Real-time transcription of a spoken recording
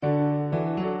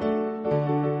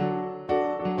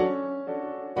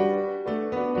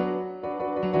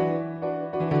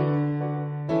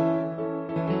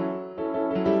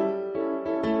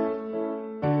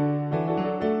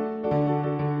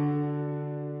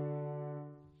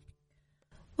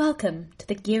Welcome to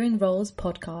the Gearing Roles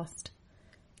podcast.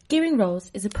 Gearing Roles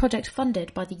is a project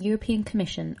funded by the European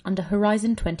Commission under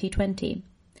Horizon 2020.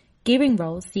 Gearing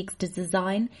Roles seeks to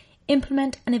design,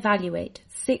 implement and evaluate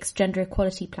 6 gender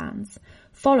equality plans,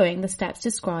 following the steps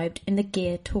described in the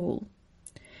GEAR tool.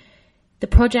 The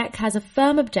project has a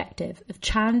firm objective of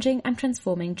challenging and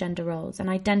transforming gender roles and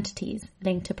identities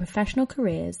linked to professional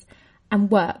careers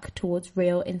and work towards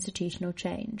real institutional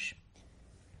change.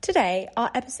 Today,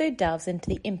 our episode delves into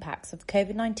the impacts of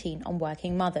COVID-19 on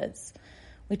working mothers.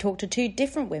 We talk to 2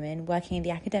 different women working in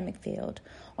the academic field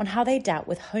on how they dealt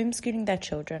with homeschooling their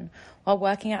children while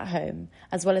working at home,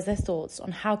 as well as their thoughts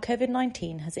on how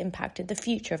COVID-19 has impacted the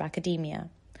future of academia.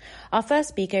 Our first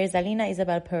speaker is Alina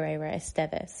Isabel Pereira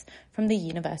Esteve from the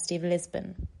University of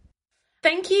Lisbon.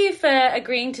 Thank you for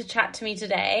agreeing to chat to me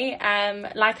today.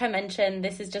 Like I mentioned,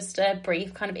 this is just a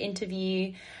brief kind of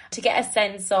interview to get a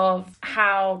sense of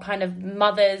how kind of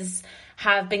mothers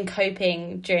have been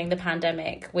coping during the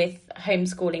pandemic with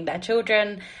homeschooling their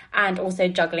children and also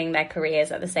juggling their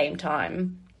careers at the same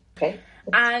time. Okay.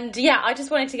 And yeah, I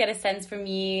just wanted to get a sense from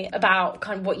you about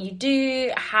kind of what you do,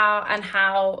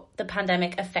 how the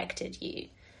pandemic affected you.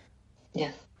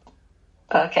 Yeah.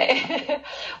 Okay.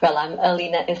 Well, I'm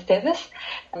Alina Esteve.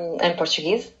 I'm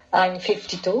Portuguese. I'm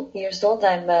 52 years old.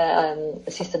 I'm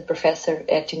assistant professor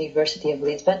at University of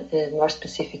Lisbon, more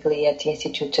specifically at the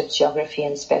Institute of Geography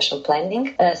and Spatial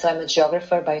Planning. So I'm a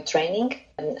geographer by training.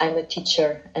 I'm a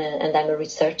teacher and I'm a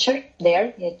researcher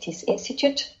there at this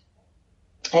institute.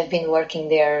 I've been working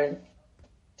there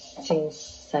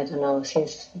since the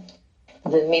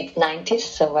mid-90s.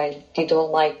 So I did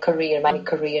all my career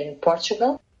in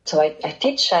Portugal. So I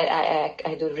teach,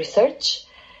 I do research,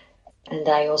 and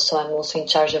I'm also in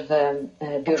charge of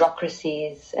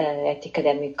bureaucracies at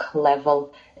academic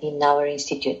level in our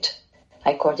institute.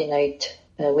 I coordinate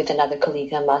with another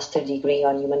colleague a master degree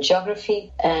on human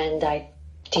geography, and I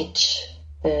teach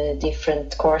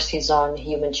different courses on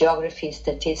human geography,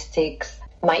 statistics,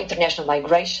 my international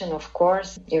migration, of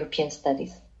course, European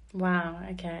studies. Wow,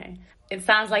 okay. It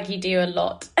sounds like you do a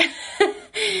lot.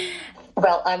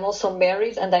 Well, I'm also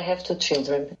married and I have 2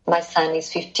 children. My son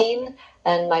is 15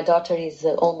 and my daughter is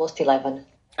almost 11.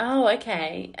 Oh,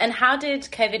 okay. And how did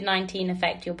COVID-19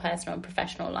 affect your personal and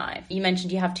professional life? You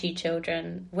mentioned you have 2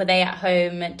 children. Were they at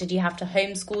home? Did you have to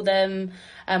homeschool them?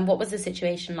 What was the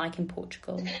situation like in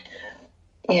Portugal?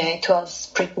 Yeah, it was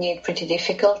pretty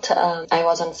difficult. I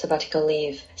was on sabbatical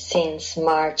leave since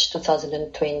March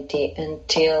 2020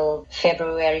 until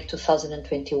February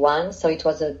 2021. So it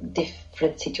was a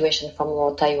different situation from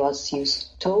what I was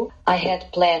used to. I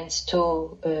had plans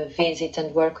to visit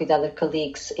and work with other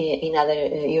colleagues in other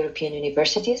European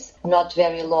universities. Not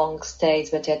very long stays,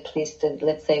 but at least,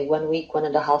 let's say, 1 week,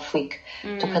 1.5 weeks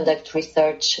to conduct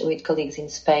research with colleagues in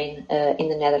Spain, in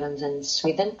the Netherlands and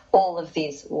Sweden. All of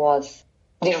this was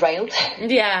derailed.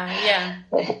 Yeah.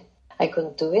 I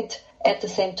couldn't do it. At the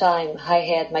same time, I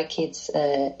had my kids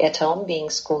at home, being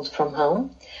schooled from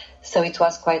home. So it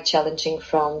was quite challenging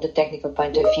from the technical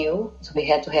point of view. So we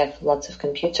had to have lots of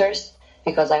computers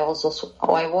because I was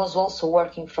also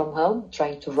working from home,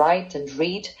 trying to write and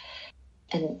read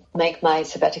and make my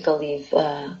sabbatical leave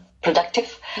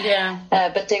productive. Yeah.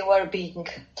 But they were being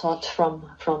taught from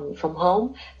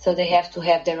home, so they have to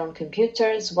have their own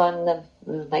computers. One of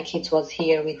my kids was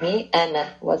here with me.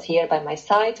 Anna was here by my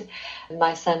side.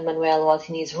 My son Manuel was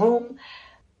in his room.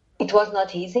 It was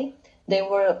not easy. They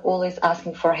were always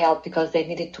asking for help because they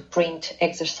needed to print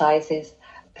exercises,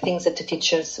 things that the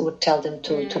teachers would tell them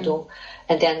to do,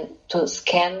 and then to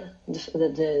scan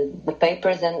the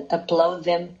papers and upload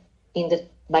them in the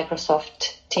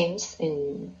Microsoft Teams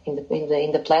in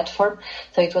the platform.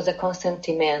 So it was a constant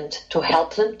demand to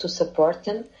help them, to support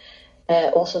them,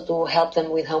 also to help them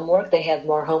with homework. They had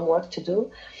more homework to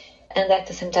do, and at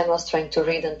the same time I was trying to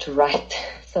read and to write.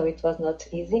 So it was not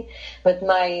easy. But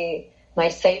my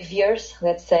saviors,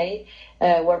 let's say,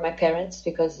 were my parents,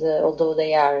 because although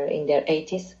they are in their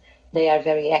 80s, they are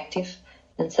very active,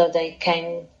 and so they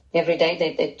came every day.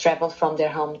 They traveled from their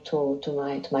home to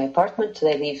my apartment.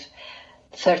 They live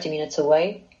 30 minutes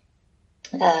away.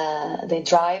 They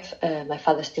drive. My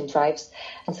father still drives,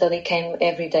 and so they came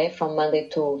every day from Monday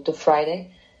to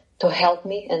Friday to help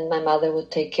me. And my mother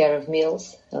would take care of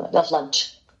meals, of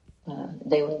lunch.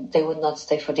 They would not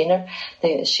stay for dinner.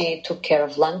 She took care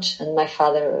of lunch, and my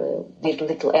father did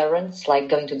little errands like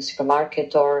going to the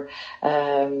supermarket or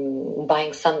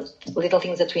buying some little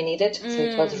things that we needed. So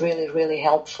it was really, really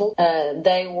helpful.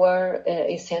 They were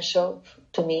essential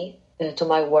to me, to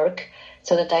my work,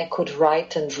 so that I could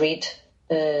write and read,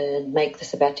 make the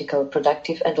sabbatical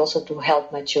productive, and also to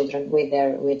help my children with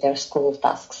their school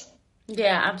tasks.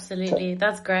 Yeah, So absolutely.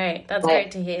 That's great. That's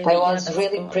great to hear that I you had was that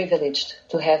really support. privileged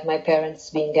to have my parents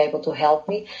being able to help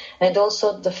me, and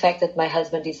also the fact that my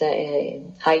husband is a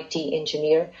IT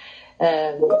engineer.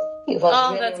 It was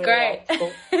Oh, really, that's really great.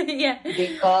 helpful Yeah.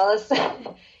 because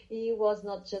he was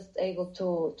not just able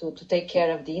to take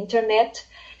care of the internet,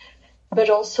 but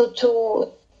also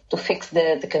to fix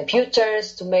the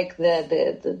computers, to make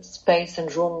the space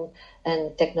and room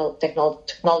and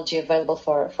technology available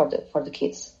for the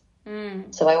kids.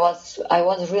 So I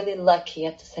was really lucky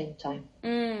at the same time.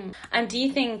 And do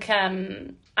you think,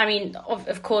 I mean,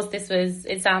 of course,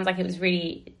 it sounds like it was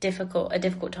really difficult, a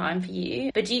difficult time for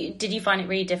you, but did you find it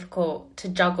really difficult to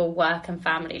juggle work and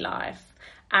family life?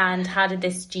 And how did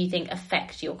this, do you think,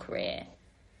 affect your career?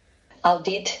 How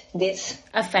did this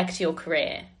affect your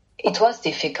career? It was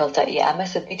difficult. I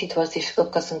must admit it was difficult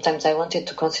because sometimes I wanted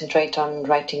to concentrate on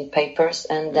writing papers,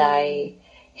 and I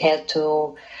had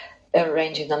to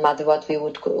arrange with my mother what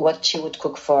she would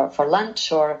cook for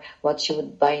lunch, or what she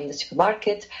would buy in the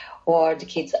supermarket, or the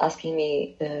kids asking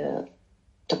me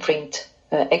to print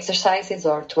exercises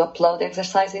or to upload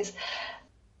exercises.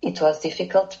 It was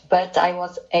difficult, but I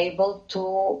was able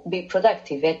to be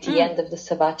productive. At the end of the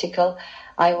sabbatical,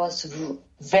 I was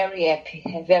very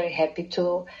happy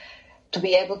to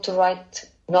be able to write,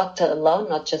 not alone,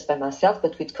 not just by myself,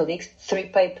 but with colleagues, 3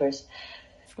 papers.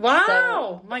 Wow!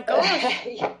 So, my gosh!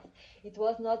 Yeah, it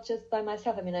was not just by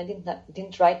myself. I mean, I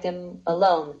didn't write them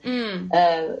alone,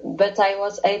 but I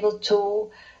was able to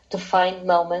find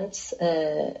moments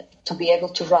to be able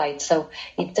to write. So,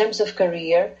 in terms of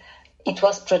career, it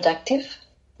was productive,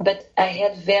 but I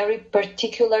had a very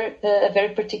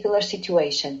particular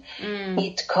situation.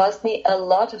 It caused me a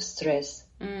lot of stress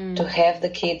to have the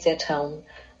kids at home,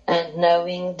 and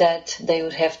knowing that they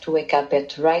would have to wake up at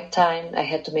the right time. I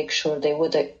had to make sure they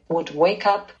would wake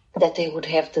up, that they would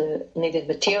have the needed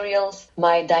materials.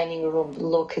 My dining room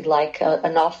looked like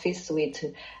an office with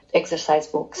exercise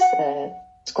books,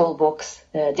 school books,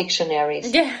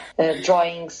 dictionaries,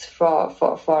 drawings for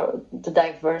the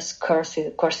diverse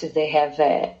courses they have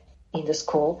in the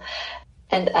school.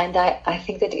 And I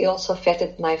think that it also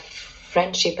affected my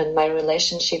friendship and my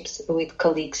relationships with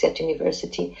colleagues at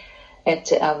university,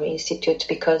 at our institute,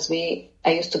 because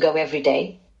I used to go every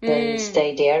day and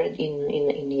stay there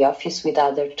in the office with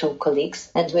other 2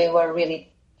 colleagues, and we were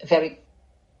really very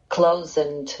close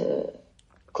and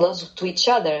close to each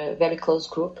other, a very close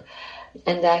group.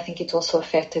 And I think it also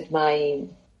affected my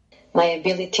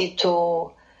ability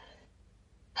to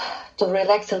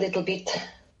relax a little bit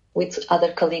with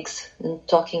other colleagues and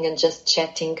talking and just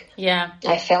chatting. Yeah,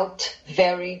 I felt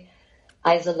very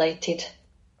isolated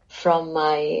from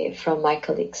my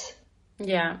colleagues.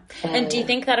 Yeah. And do you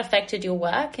think that affected your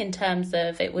work in terms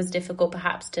of it was difficult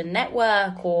perhaps to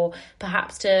network, or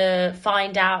perhaps to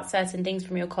find out certain things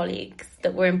from your colleagues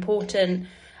that were important,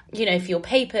 for your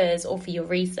papers or for your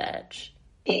research?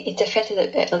 It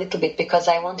affected a little bit, because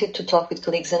I wanted to talk with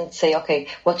colleagues and say, okay,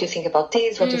 what do you think about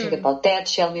this? What do you think about that?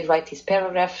 Shall we write this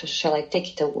paragraph? Shall I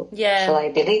take it away? Shall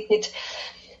I delete it?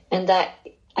 And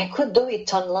I could do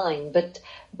it online, but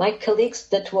my colleagues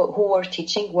who were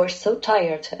teaching were so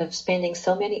tired of spending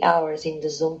so many hours in the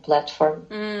Zoom platform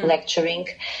lecturing,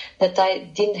 that I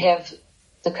didn't have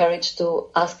the courage to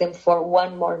ask them for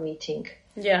one more meeting.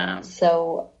 Yeah.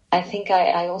 So I think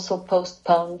I also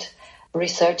postponed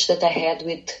research that I had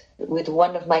with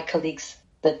one of my colleagues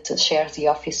that shares the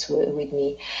office with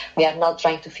me. We are now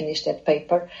trying to finish that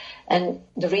paper. And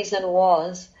the reason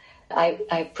was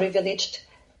I privileged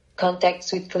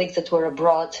contacts with colleagues that were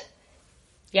abroad.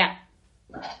 Yeah.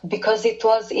 Because it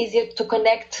was easier to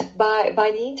connect by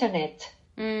the internet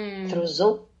through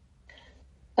Zoom.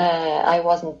 I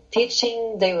wasn't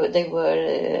teaching. They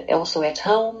were also at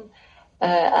home.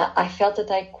 I felt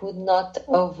that I could not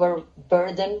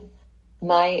overburden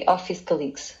my office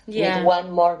colleagues with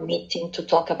one more meeting to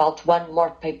talk about one more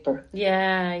paper.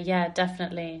 Yeah,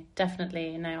 definitely.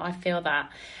 No, I feel that.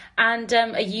 And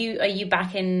are you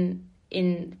back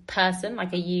in person?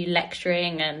 Like, are you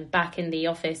lecturing and back in the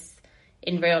office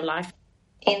in real life?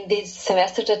 In this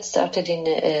semester that started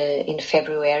in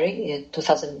February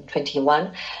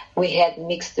 2021, we had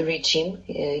mixed regime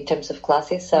in terms of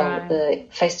classes, so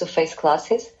face-to-face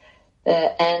classes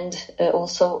and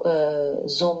also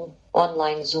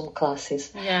online Zoom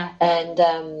classes. Yeah.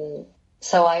 And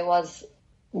so I was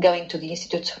going to the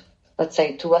institute, let's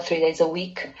say 2 or 3 days a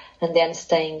week, and then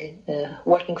staying,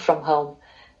 working from home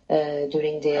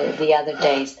during the other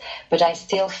days. But I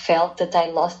still felt that I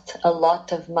lost a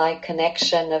lot of my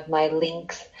connection, of my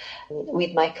links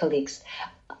with my colleagues.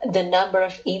 The number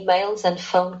of emails and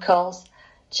phone calls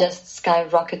just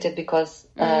skyrocketed because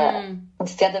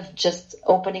instead of just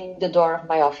opening the door of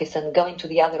my office and going to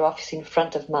the other office in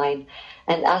front of mine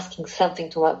and asking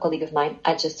something to a colleague of mine,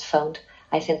 I just phoned.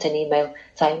 I sent an email.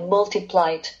 So I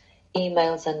multiplied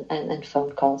emails and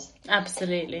phone calls.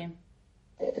 Absolutely.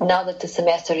 Now that the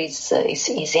semester is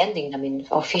ending, I mean,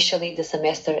 officially the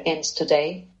semester ends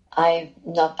today. I've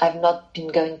not been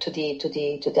going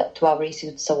to our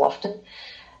institute so often.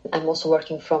 I'm also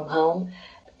working from home.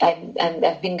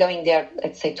 I've been going there,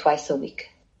 let's say, twice a week.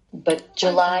 But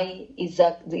July is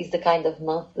the kind of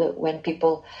month when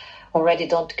people already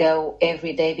don't go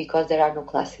every day because there are no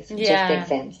classes, just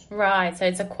exams. Right, so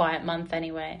it's a quiet month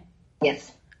anyway.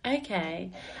 Yes.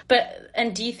 Okay.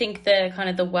 And do you think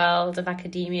the world of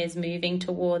academia is moving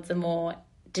towards a more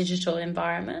digital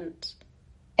environment?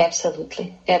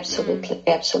 Absolutely. We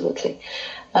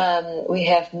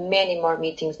have many more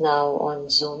meetings now on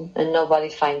Zoom, and nobody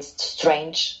finds it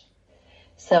strange.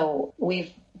 So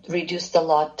we've reduced a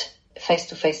lot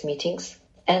face-to-face meetings.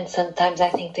 And sometimes I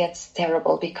think that's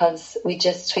terrible because we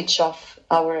just switch off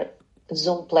our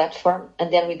Zoom platform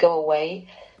and then we go away.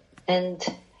 And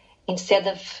instead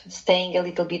of staying a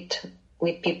little bit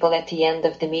with people at the end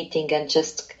of the meeting and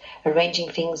just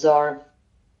arranging things or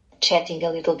chatting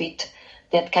a little bit,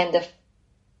 that kind of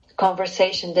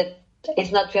conversation that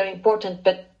is not very important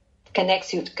but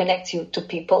connects you to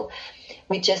people,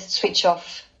 we just switch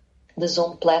off the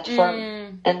Zoom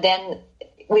platform and then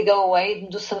we go away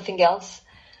and do something else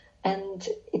and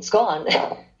it's gone.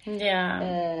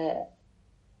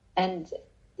 And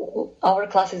our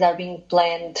classes are being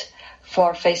planned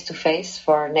for face-to-face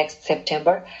for next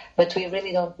September, but we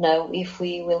really don't know if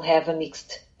we will have a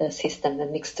mixed system, a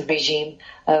mixed regime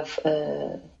of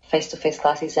face-to-face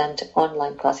classes and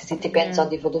online classes. It depends on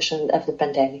the evolution of the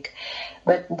pandemic.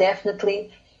 But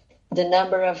definitely the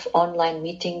number of online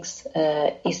meetings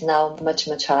is now much,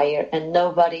 much higher, and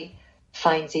nobody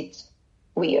finds it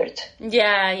weird.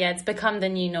 Yeah, it's become the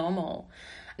new normal.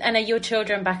 And are your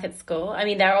children back at school? I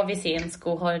mean, they're obviously in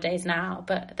school holidays now,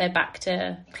 but they're back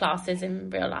to classes in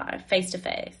real life,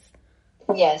 face-to-face.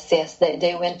 Yes.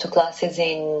 They went to classes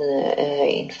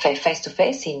in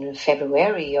face-to-face in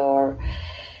February or...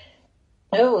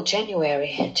 No,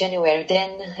 January.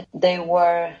 Then they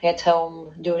were at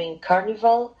home during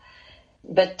Carnival,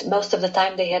 but most of the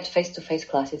time they had face-to-face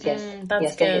classes, yes.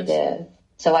 That's good.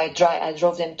 So I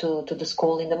drove them to the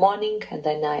school in the morning, and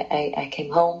then I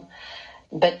came home.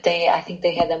 But I think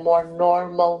they had a more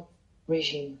normal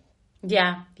regime.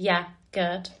 Yeah,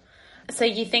 good. So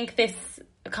you think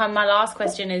my last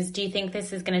question is, do you think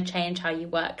this is going to change how you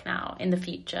work now in the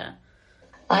future?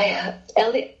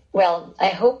 Well, I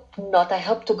hope not. I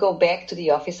hope to go back to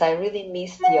the office. I really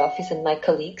miss the office and my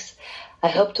colleagues. I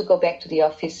hope to go back to the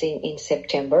office in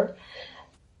September.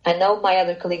 I know my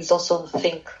other colleagues also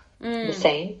think the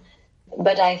same.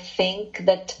 But I think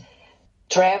that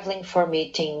traveling for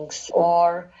meetings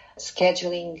or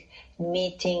scheduling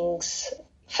meetings,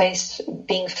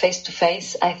 being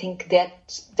face-to-face, I think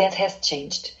that has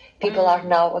changed. People are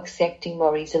now accepting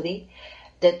more easily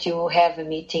that you have a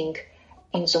meeting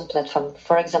in Zoom platform.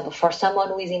 For example, for someone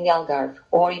who is in the Algarve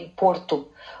or in Porto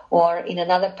or in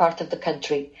another part of the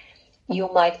country, you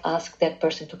might ask that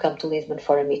person to come to Lisbon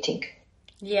for a meeting.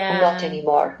 Yeah. Not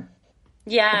anymore.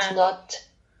 Yeah.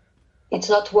 It's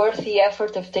not worth the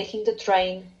effort of taking the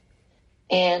train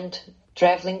and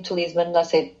traveling to Lisbon,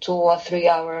 let's say 2 or 3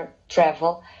 hour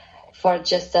travel for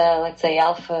just let's say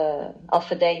half a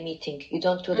day meeting. You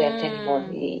don't do that anymore.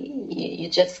 You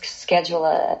just schedule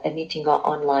a meeting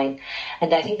online.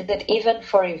 And I think that even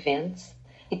for events,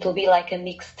 it will be like a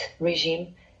mixed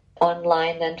regime,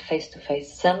 online and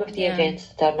face-to-face. Some of the events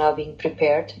that are now being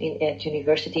prepared at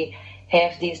university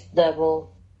have this double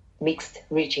mixed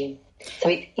regime. So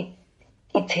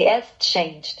it has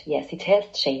changed. Yes, it has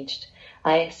changed.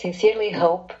 I sincerely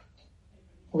hope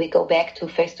we go back to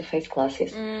face-to-face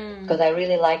classes because I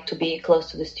really like to be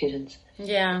close to the students.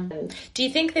 Yeah. Do you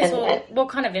think what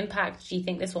kind of impact do you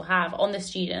think this will have on the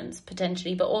students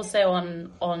potentially, but also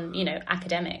on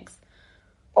academics?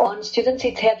 On students,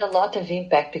 it had a lot of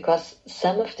impact because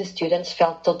some of the students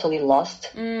felt totally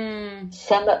lost.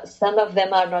 Some of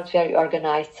them are not very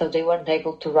organized, so they weren't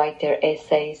able to write their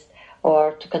essays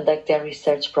or to conduct their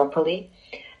research properly.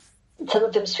 Some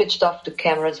of them switched off the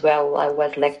cameras while I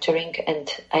was lecturing, and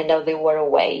I know they were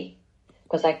away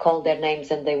because I called their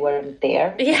names and they weren't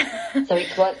there. Yeah. So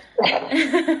it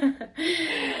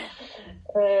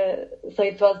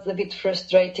was a bit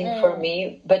frustrating for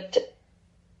me, but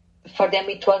for them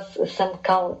it was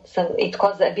it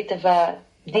caused a bit of a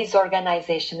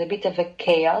disorganization, a bit of a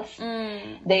chaos.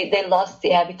 They lost the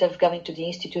habit of going to the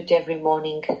institute every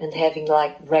morning and having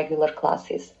like regular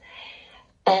classes.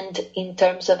 And in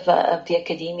terms of the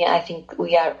academia, I think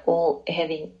we are all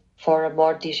heading for a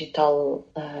more digital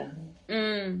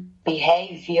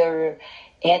behavior,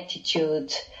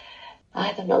 attitude.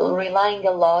 I don't know, relying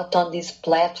a lot on these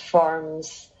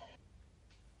platforms.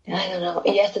 I don't know.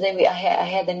 Yesterday I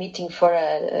had a meeting for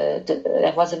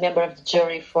I was a member of the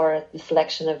jury for the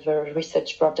selection of a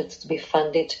research project to be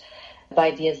funded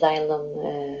by the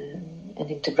Asylum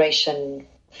and Integration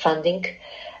Funding.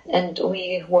 And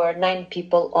we were 9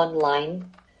 people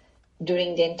online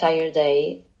during the entire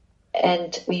day.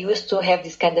 And we used to have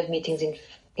these kind of meetings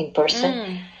in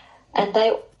person. And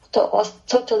I was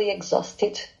totally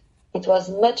exhausted. It was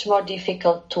much more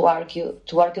difficult to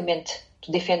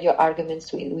defend your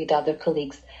arguments with other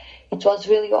colleagues. It was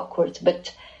really awkward.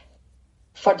 But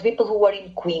for the people who were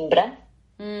in Coimbra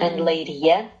and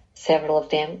Leiria, several of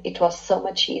them, it was so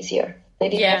much easier. They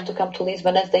didn't have to come to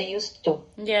Lisbon as they used to.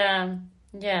 Yeah,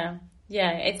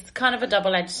 it's kind of a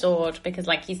double-edged sword because,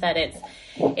 like you said,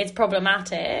 it's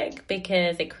problematic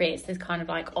because it creates this kind of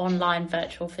like online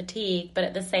virtual fatigue, but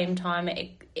at the same time,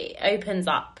 it opens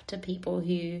up to people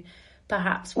who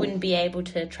perhaps wouldn't be able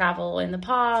to travel in the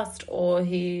past or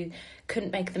who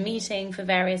couldn't make the meeting for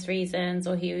various reasons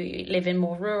or who live in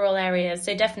more rural areas.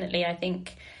 So definitely, I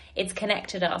think it's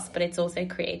connected us, but it's also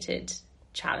created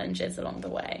challenges along the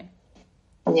way.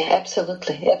 Yeah,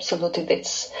 absolutely.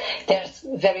 There's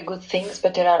very good things,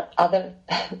 but there are other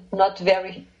not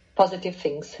very positive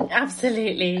things.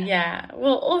 Absolutely, yeah.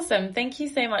 Well, awesome. Thank you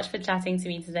so much for chatting to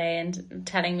me today and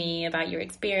telling me about your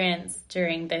experience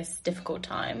during this difficult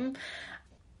time.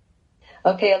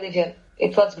 Okay, Olivia,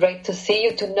 it was great to see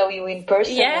you, to know you in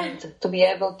person and to be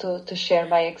able to share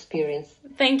my experience.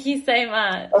 Thank you so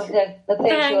much. Okay,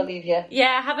 thank you, Olivia.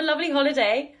 Yeah, have a lovely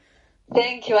holiday.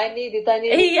 Thank you. I need it.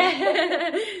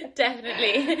 Yeah,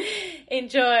 definitely.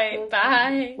 Enjoy.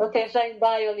 Bye. Okay, fine.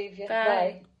 Bye, Olivia.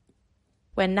 Bye.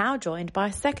 We're now joined by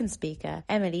a second speaker,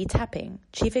 Emilie Tapping,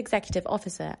 Chief Executive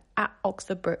Officer at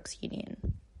Oxford Brookes Union.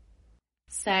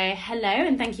 So, hello,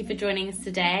 and thank you for joining us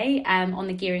today on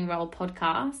the Gearing Role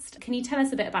podcast. Can you tell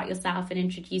us a bit about yourself and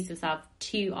introduce yourself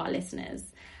to our listeners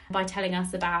by telling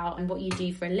us about what you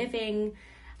do for a living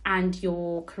and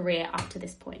your career up to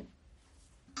this point?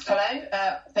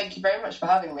 Hello, thank you very much for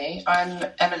having me. I'm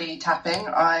Emilie Tapping.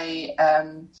 I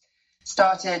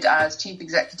started as Chief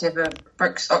Executive of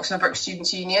Oxford Brookes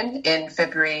Students' Union in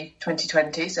February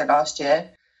 2020, so last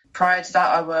year. Prior to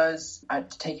that,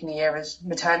 I'd taken a year as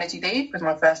maternity leave with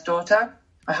my first daughter.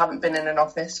 I haven't been in an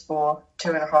office for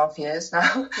 2.5 years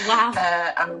now. Wow.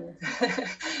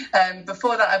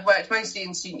 Before that, I've worked mostly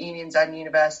in student unions and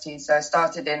universities. So I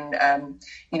started in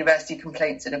university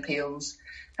complaints and appeals,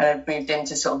 and I've moved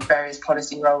into sort of various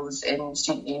policy roles in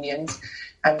student unions,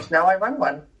 and now I run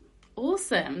one.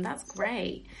 Awesome, that's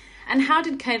great. And how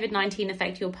did COVID-19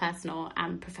 affect your personal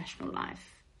and professional life?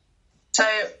 So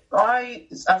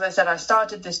as I said, I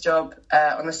started this job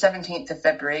on the 17th of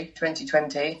February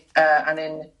 2020, and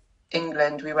in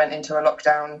England we went into a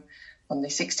lockdown on the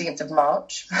 16th of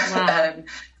March. Wow.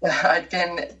 I'd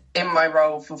been in my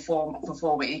role for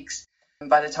four weeks. And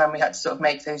by the time we had to sort of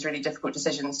make those really difficult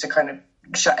decisions to kind of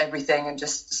shut everything and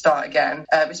just start again,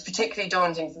 it was particularly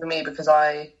daunting for me because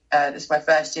this is my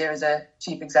first year as a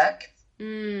chief exec.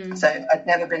 So I'd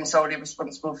never been solely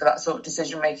responsible for that sort of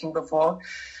decision making before.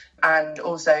 And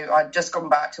also I'd just gone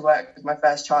back to work with my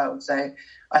first child, so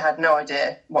I had no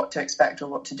idea what to expect or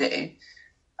what to do.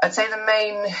 I'd say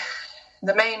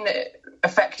the main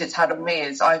effect it's had on me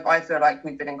is I feel like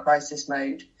we've been in crisis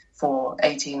mode for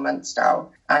 18 months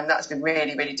now, and that's been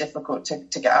really, really difficult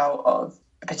to get out of,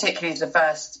 particularly the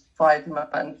first 5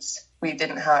 months. We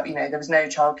didn't have, there was no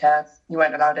childcare. You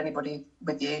weren't allowed anybody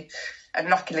with you. And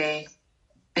luckily,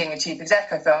 being a chief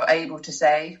exec, I felt able to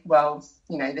say, well,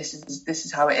 this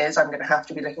is how it is. I'm going to have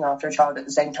to be looking after a child at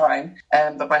the same time.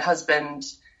 But my husband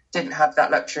didn't have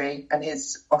that luxury, and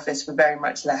his office were very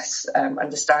much less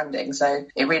understanding. So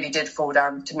it really did fall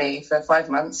down to me for 5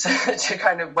 months to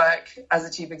kind of work as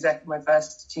a chief exec in my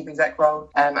first chief exec role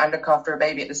and look after a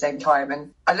baby at the same time.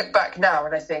 And I look back now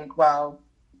and I think, wow,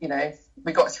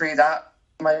 we got through that.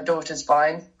 My daughter's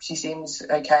fine. She seems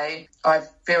okay. I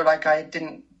feel like I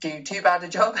didn't do too bad a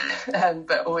job,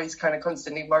 but always kind of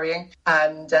constantly worrying.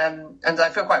 And I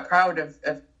feel quite proud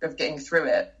of getting through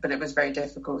it, but it was very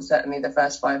difficult, certainly the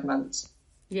first 5 months.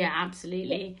 Yeah,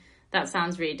 absolutely. That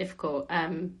sounds really difficult,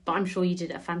 but I'm sure you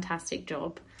did a fantastic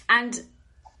job. And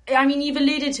I mean, you've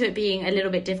alluded to it being a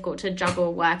little bit difficult to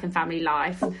juggle work and family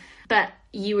life, but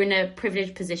you were in a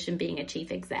privileged position being a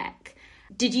chief exec.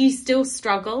 Did you still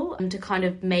struggle to kind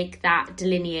of make that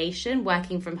delineation,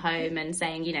 working from home and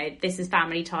saying, you know, this is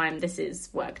family time, this is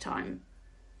work time?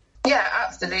 Yeah,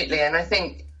 absolutely. And I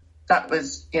think that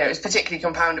was, you know, it was particularly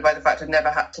compounded by the fact I'd never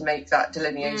had to make that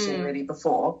delineation really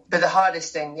before. But the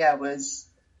hardest thing, was,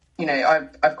 you know,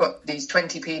 I've got these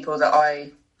 20 people that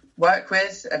I work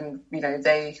with, and, you know,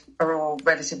 they are all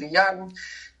relatively young.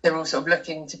 They're all sort of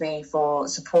looking to me for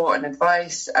support and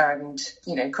advice and,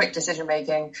 you know, quick decision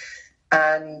making.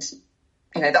 And,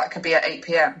 you know, that could be at 8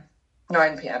 p.m,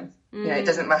 9 p.m. You know, it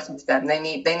doesn't matter to them. They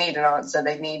need an answer.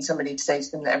 They need somebody to say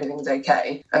to them that everything's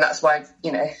okay. And that's why,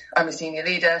 you know, I'm a senior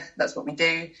leader. That's what we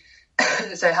do.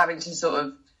 So having to sort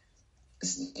of,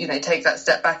 you know, take that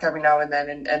step back every now and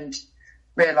then and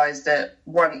realise that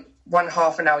one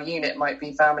half an hour unit might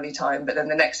be family time, but then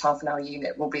the next half an hour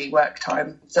unit will be work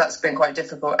time. So that's been quite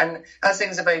difficult. And as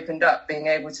things have opened up, being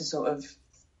able to sort of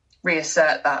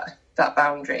reassert that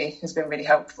boundary has been really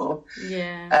helpful.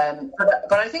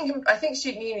 But I think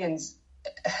student unions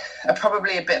are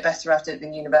probably a bit better at it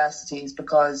than universities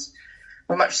because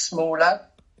we're much smaller.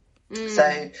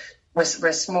 So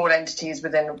we're small entities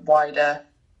within the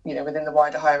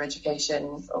wider higher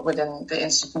education, within the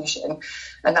institution,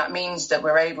 and that means that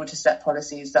we're able to set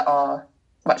policies that are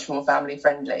much more family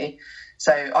friendly.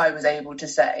 So I was able to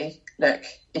say, look,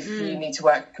 if you need to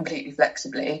work completely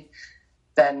flexibly,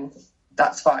 then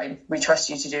that's fine. We trust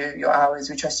you to do your hours.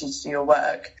 We trust you to do your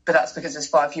work. But that's because there's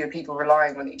far fewer people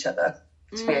relying on each other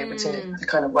to be able to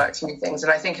kind of work through things.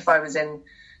 And I think if I was in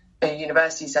a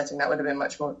university setting, that would have been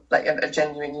much more, like a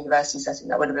genuine university setting,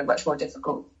 that would have been much more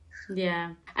difficult.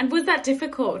 Yeah. And was that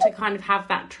difficult to kind of have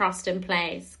that trust in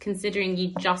place, considering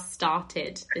you just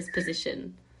started this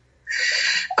position?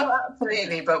 Oh,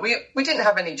 absolutely. But we didn't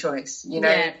have any choice, you know.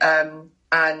 Yeah.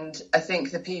 And I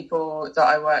think the people that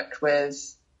I worked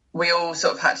with, we all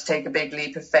sort of had to take a big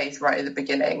leap of faith right at the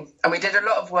beginning. And we did a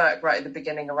lot of work right at the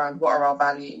beginning around what are our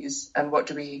values and what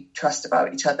do we trust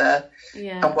about each other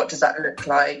and what does that look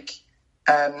like.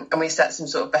 And we set some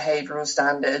sort of behavioural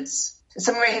standards.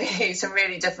 Some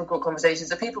really difficult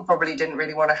conversations that people probably didn't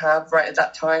really want to have right at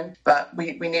that time, but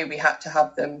we knew we had to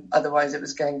have them, otherwise it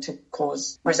was going to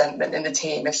cause resentment in the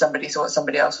team if somebody thought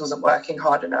somebody else wasn't working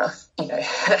hard enough, you know.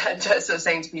 And just sort of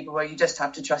saying to people, well, you just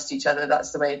have to trust each other,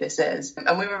 that's the way this is.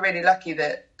 And we were really lucky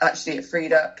that actually it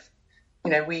freed up,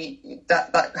 you know,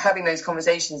 that having those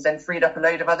conversations then freed up a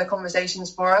load of other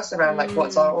conversations for us around like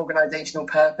what's our organisational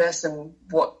purpose and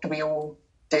what do we all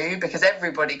do, because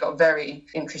everybody got very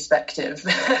introspective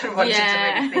and wanted to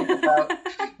really think about,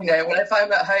 you know, well, if I'm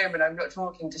at home and I'm not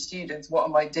talking to students, what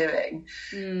am I doing?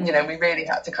 You know, we really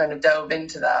had to kind of delve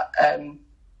into that.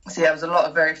 So there was a lot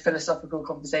of very philosophical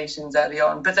conversations early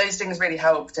on, but those things really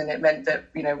helped, and it meant that,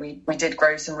 you know, we did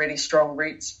grow some really strong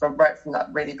roots from that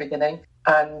really beginning.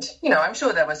 And, you know, I'm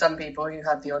sure there were some people who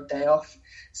had the odd day off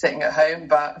sitting at home,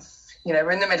 but you know,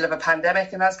 we're in the middle of a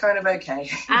pandemic and that's kind of okay.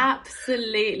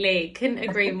 Absolutely. Couldn't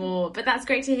agree more. But that's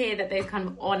great to hear that those kind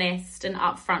of honest and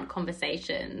upfront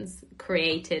conversations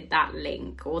created that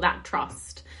link or that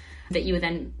trust that you were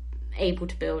then able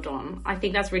to build on. I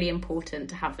think that's really important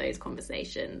to have those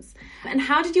conversations. And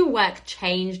how did your work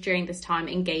change during this time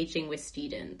engaging with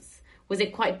students? Was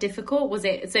it quite difficult?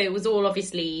 So it was all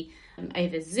obviously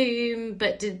over Zoom,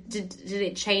 but did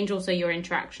it change also your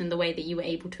interaction, the way that you were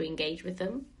able to engage with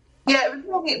them? Yeah, it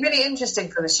was really interesting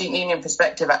from a student union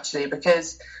perspective, actually,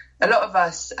 because a lot of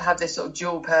us have this sort of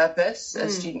dual purpose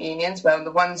as student unions, where on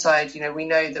the one side, you know, we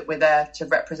know that we're there to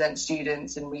represent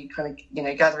students and we kind of, you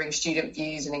know, gathering student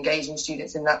views and engaging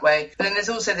students in that way. But then there's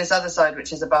also this other side,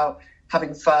 which is about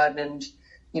having fun and,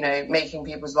 you know, making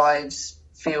people's lives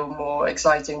feel more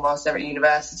exciting whilst they're at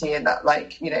university and that,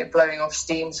 like, you know, blowing off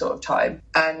steam sort of time.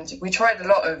 And we tried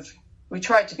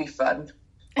to be fun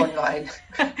online,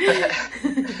 but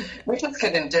we just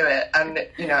couldn't do it, and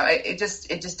you know, it just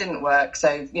didn't work.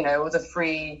 So, you know, all the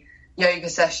free yoga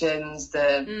sessions,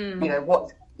 you know,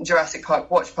 what Jurassic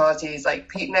Park watch parties, like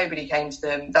nobody came to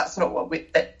them. That's not what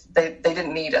they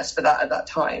didn't need us for that at that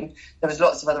time. There was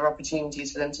lots of other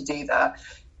opportunities for them to do that,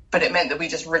 but it meant that we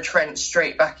just retrenched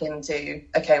straight back into,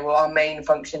 okay, well, our main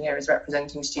function here is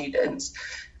representing students.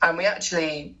 And we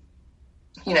actually,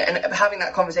 you know, and having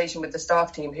that conversation with the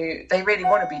staff team, who they really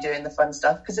want to be doing the fun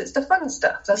stuff because it's the fun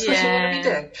stuff. That's what you want to be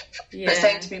doing. But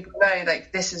saying to people, no,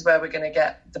 like, this is where we're going to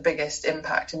get the biggest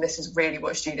impact and this is really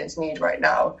what students need right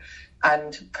now.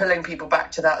 And pulling people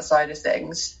back to that side of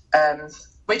things,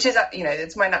 which is, you know,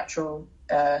 it's my natural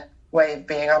way of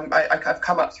being. I've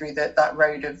come up through that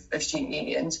road of student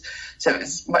unions, so it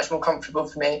was much more comfortable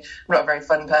for me. I'm not a very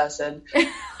fun person.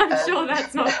 I'm sure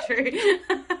that's not true.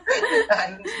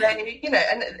 And they,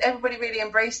 and everybody really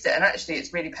embraced it. And actually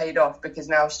it's really paid off, because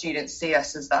now students see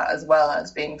us as that, as well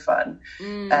as being fun.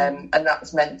 And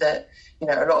that's meant that, a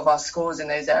lot of our scores in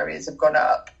those areas have gone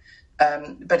up.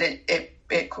 But it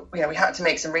we had to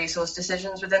make some resource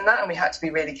decisions within that, and we had to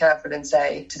be really careful and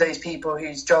say to those people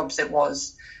whose jobs it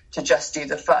was to just do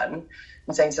the fun,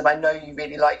 and saying to them, I know you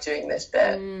really like doing this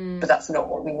bit, but that's not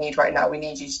what we need right now. We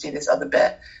need you to do this other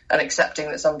bit, and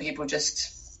accepting that some people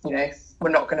just, we're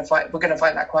going to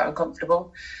find that quite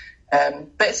uncomfortable.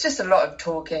 But it's just a lot of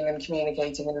talking and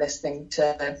communicating and listening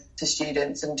to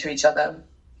students and to each other.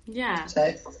 Yeah.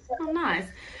 So. Oh, nice.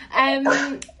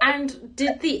 And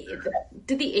did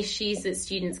the issues that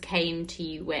students came to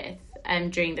you with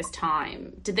during this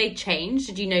time, did they change?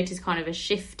 Did you notice kind of a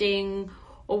shifting,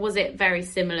 or was it very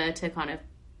similar to kind of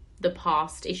the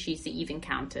past issues that you've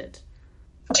encountered?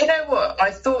 Do you know what?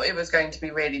 I thought it was going to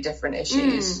be really different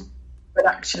issues, but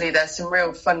actually there's some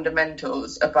real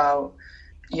fundamentals about,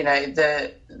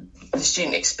 the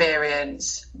student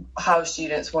experience, how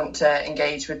students want to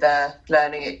engage with their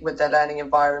learning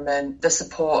environment, the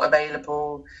support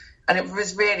available. And it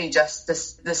was really just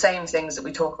the same things that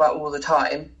we talk about all the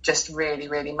time, just really,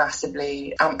 really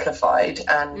massively amplified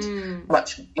and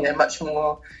much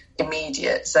more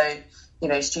immediate. So,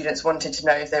 students wanted to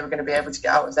know if they were going to be able to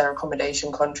get out of their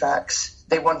accommodation contracts.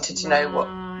 They wanted to know what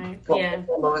the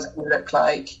was going to look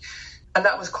like. And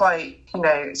that was quite,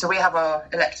 so we have our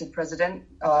elected president,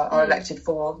 our elected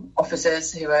 4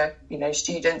 officers who are,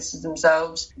 students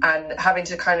themselves, and having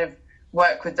to kind of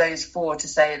work with those 4 to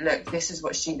say, look, this is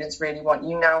what students really want.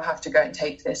 You now have to go and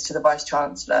take this to the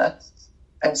Vice-Chancellor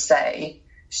and say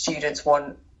students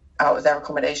want out of their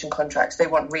accommodation contracts. They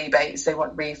want rebates, they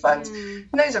want refunds. And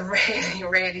those are really,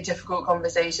 really difficult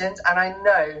conversations. And I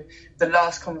know the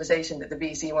last conversation that the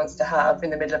VC wants to have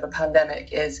in the middle of a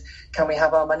pandemic is, can we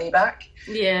have our money back?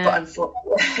 Yeah. But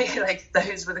unfortunately,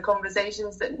 those were the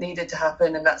conversations that needed to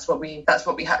happen, and that's what we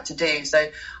had to do. So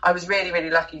I was really,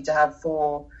 really lucky to have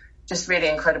 4 just really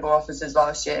incredible officers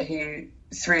last year who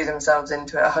threw themselves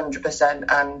into it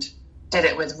 100% and did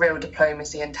it with real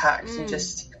diplomacy and tact, and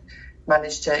just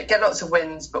managed to get lots of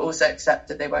wins, but also accept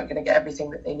that they weren't going to get everything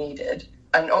that they needed.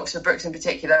 And Oxford Brookes in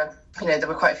particular, there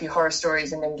were quite a few horror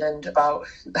stories in England about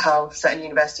how certain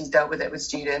universities dealt with it with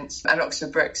students. And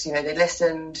Oxford Brookes, they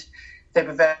listened, they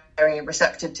were very, very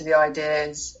receptive to the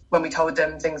ideas. When we told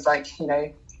them things like,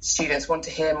 students want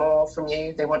to hear more from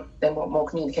you, they want more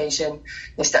communication,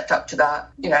 they stepped up to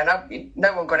that. And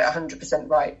no one got it 100%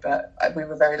 right, but we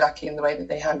were very lucky in the way that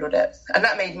they handled it. And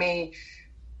that made me,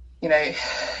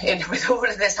 with all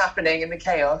of this happening in the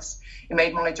chaos, it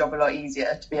made my job a lot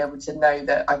easier to be able to know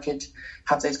that I could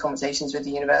have those conversations with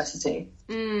the university.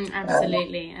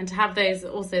 Absolutely. And to have those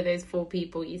 4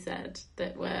 people you said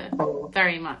that were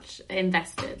very much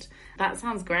invested. That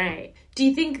sounds great. Do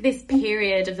you think this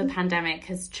period of the pandemic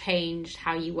has changed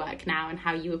how you work now and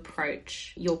how you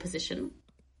approach your position?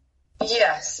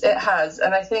 Yes, it has.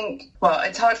 And I think,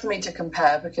 it's hard for me to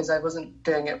compare because I wasn't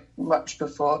doing it much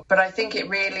before, but I think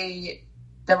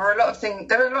there were a lot of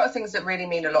things that really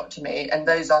mean a lot to me. And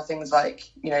those are things like,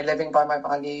 living by my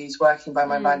values, working by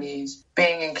my values,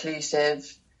 being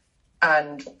inclusive,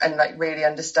 and like really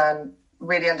understanding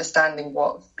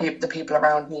what the people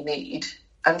around me need.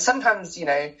 And sometimes,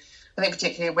 I think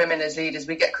particularly women as leaders,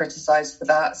 we get criticised for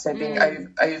that. So being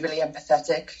overly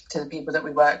empathetic to the people that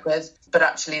we work with. But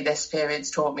actually this period's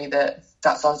taught me that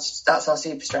that's our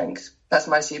super strength. That's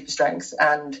my super strength.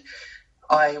 And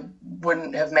I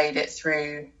wouldn't have made it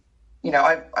through,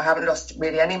 I haven't lost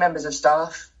really any members of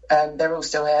staff. They're all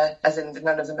still here, as in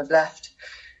none of them have left.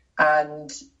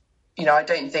 And, I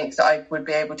don't think that I would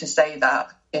be able to say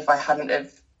that if I hadn't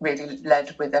have really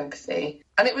led with empathy.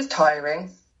 And it was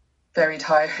tiring. Very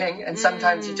tiring, and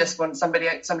sometimes you just want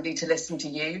somebody to listen to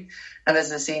you, and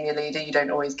as a senior leader you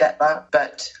don't always get that,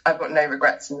 but I've got no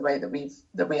regrets in the way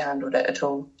that we handled it at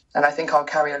all, and I think I'll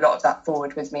carry a lot of that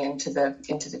forward with me into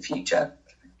the future.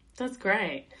 That's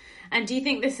great. And do you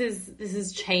think this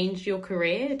has changed your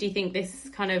career? Do you think this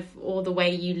kind of, or the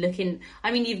way you look in,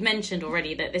 I mean, you've mentioned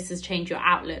already that this has changed your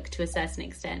outlook to a certain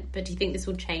extent, but do you think this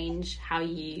will change how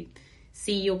you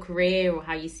see your career or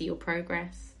how you see your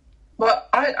progress? Well,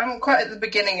 I'm quite at the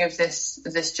beginning of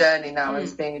this journey now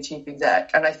as being a chief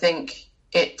exec, and I think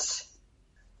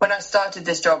when I started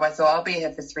this job, I thought I'll be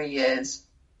here for 3 years,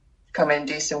 come in,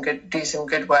 do some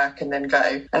good work, and then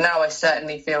go. And now I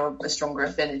certainly feel a stronger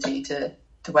affinity to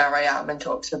where I am and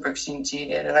to Oxford Brookes Students'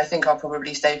 Union, and I think I'll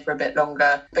probably stay for a bit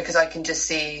longer because I can just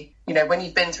see, when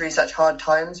you've been through such hard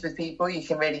times with people, you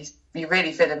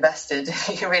really feel invested.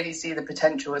 You really see the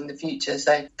potential in the future.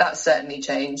 So that's certainly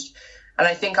changed. And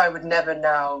I think I would never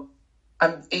now,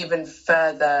 I'm even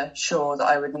further sure that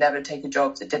I would never take a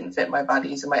job that didn't fit my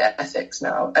values and my ethics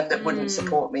now, and that wouldn't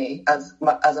support me as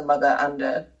a mother and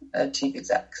a chief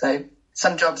exec. So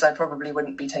some jobs I probably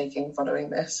wouldn't be taking following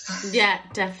this. Yeah,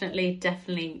 definitely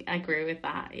agree with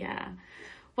that. Yeah.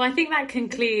 Well, I think that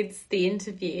concludes the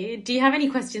interview. Do you have any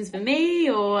questions for me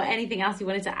or anything else you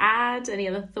wanted to add? Any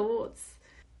other thoughts?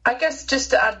 I guess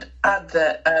just to add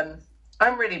that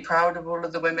I'm really proud of all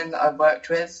of the women that I've worked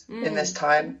with in this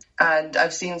time. And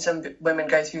I've seen some women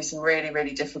go through some really,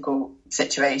 really difficult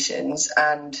situations.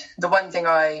 And the one thing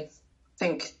I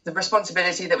think the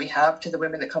responsibility that we have to the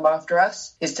women that come after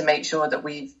us is to make sure that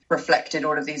we've reflected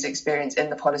all of these experience in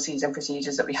the policies and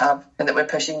procedures that we have, and that we're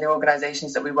pushing the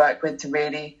organisations that we work with to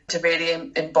really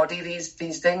embody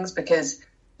these things, because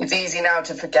it's easy now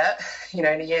to forget. In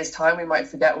a year's time we might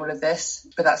forget all of this,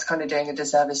 but that's kind of doing a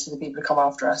disservice to the people who come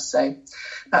after us. So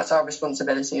that's our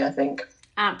responsibility, I think.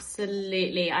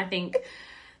 Absolutely. I think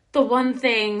the one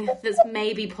thing that's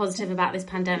maybe positive about this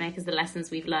pandemic is the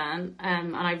lessons we've learned.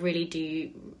 And I really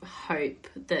do hope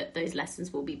that those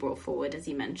lessons will be brought forward, as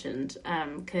you mentioned,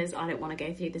 because I don't want to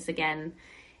go through this again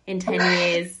in 10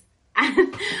 years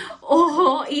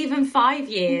or even 5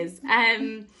 years.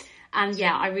 And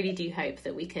yeah, I really do hope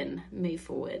that we can move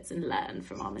forwards and learn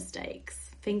from our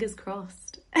mistakes. Fingers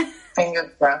crossed.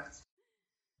 Fingers crossed.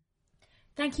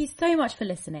 Thank you so much for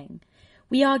listening.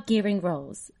 We are Gearing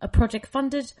Roles, a project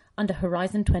funded under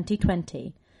Horizon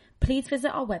 2020. Please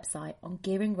visit our website on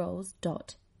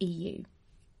gearingroles.eu.